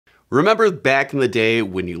Remember back in the day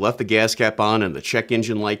when you left the gas cap on and the check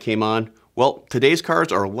engine light came on? Well, today's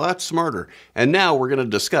cars are a lot smarter, and now we're going to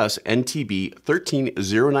discuss NTB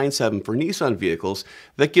 13097 for Nissan vehicles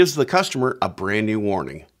that gives the customer a brand new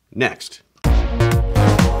warning. Next.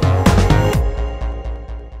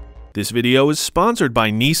 This video is sponsored by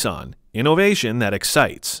Nissan, innovation that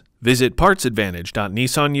excites. Visit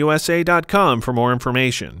partsadvantage.nissanusa.com for more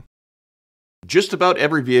information. Just about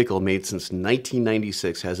every vehicle made since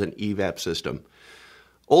 1996 has an EVAP system.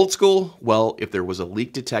 Old school, well, if there was a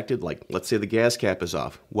leak detected, like let's say the gas cap is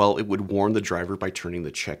off, well, it would warn the driver by turning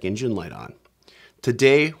the check engine light on.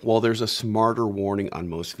 Today, well, there's a smarter warning on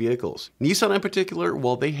most vehicles. Nissan in particular,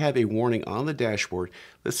 well, they have a warning on the dashboard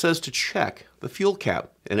that says to check the fuel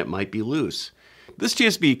cap, and it might be loose. This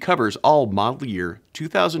TSB covers all model year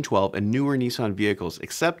 2012 and newer Nissan vehicles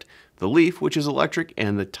except the Leaf, which is electric,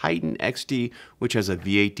 and the Titan XD, which has a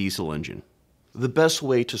V8 diesel engine. The best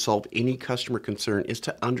way to solve any customer concern is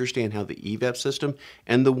to understand how the EVAP system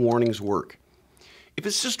and the warnings work. If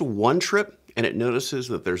it's just one trip and it notices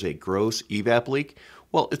that there's a gross EVAP leak,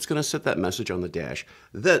 well, it's going to set that message on the dash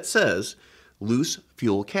that says loose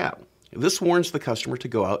fuel cap. This warns the customer to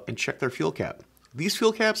go out and check their fuel cap. These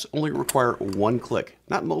fuel caps only require one click,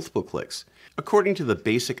 not multiple clicks. According to the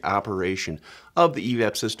basic operation of the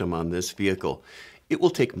EVAP system on this vehicle, it will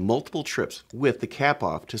take multiple trips with the cap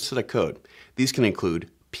off to set a code. These can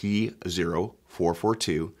include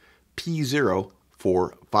P0442,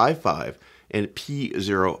 P0455, and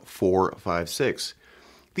P0456.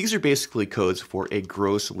 These are basically codes for a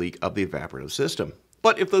gross leak of the evaporative system.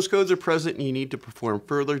 But if those codes are present, you need to perform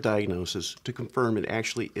further diagnosis to confirm it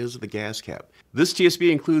actually is the gas cap. This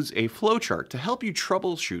TSB includes a flowchart to help you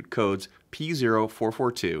troubleshoot codes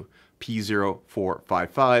P0442,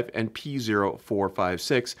 P0455, and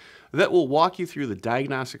P0456 that will walk you through the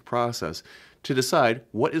diagnostic process to decide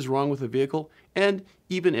what is wrong with the vehicle and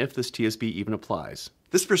even if this TSB even applies.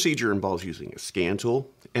 This procedure involves using a scan tool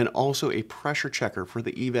and also a pressure checker for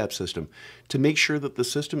the EVAP system to make sure that the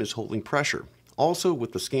system is holding pressure. Also,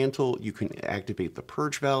 with the scan tool, you can activate the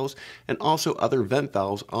purge valves and also other vent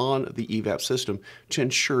valves on the EVAP system to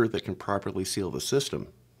ensure that it can properly seal the system.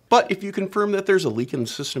 But if you confirm that there's a leak in the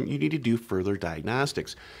system, you need to do further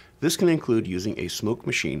diagnostics. This can include using a smoke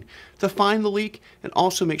machine to find the leak and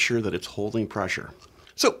also make sure that it's holding pressure.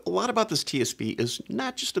 So a lot about this TSB is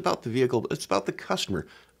not just about the vehicle, but it's about the customer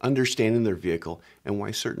understanding their vehicle and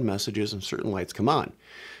why certain messages and certain lights come on.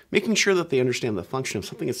 Making sure that they understand the function of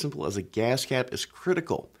something as simple as a gas cap is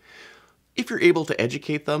critical. If you're able to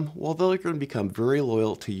educate them, well, they're going to become very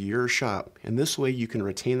loyal to your shop, and this way you can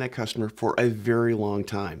retain that customer for a very long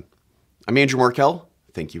time. I'm Andrew Markel.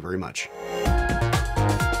 Thank you very much.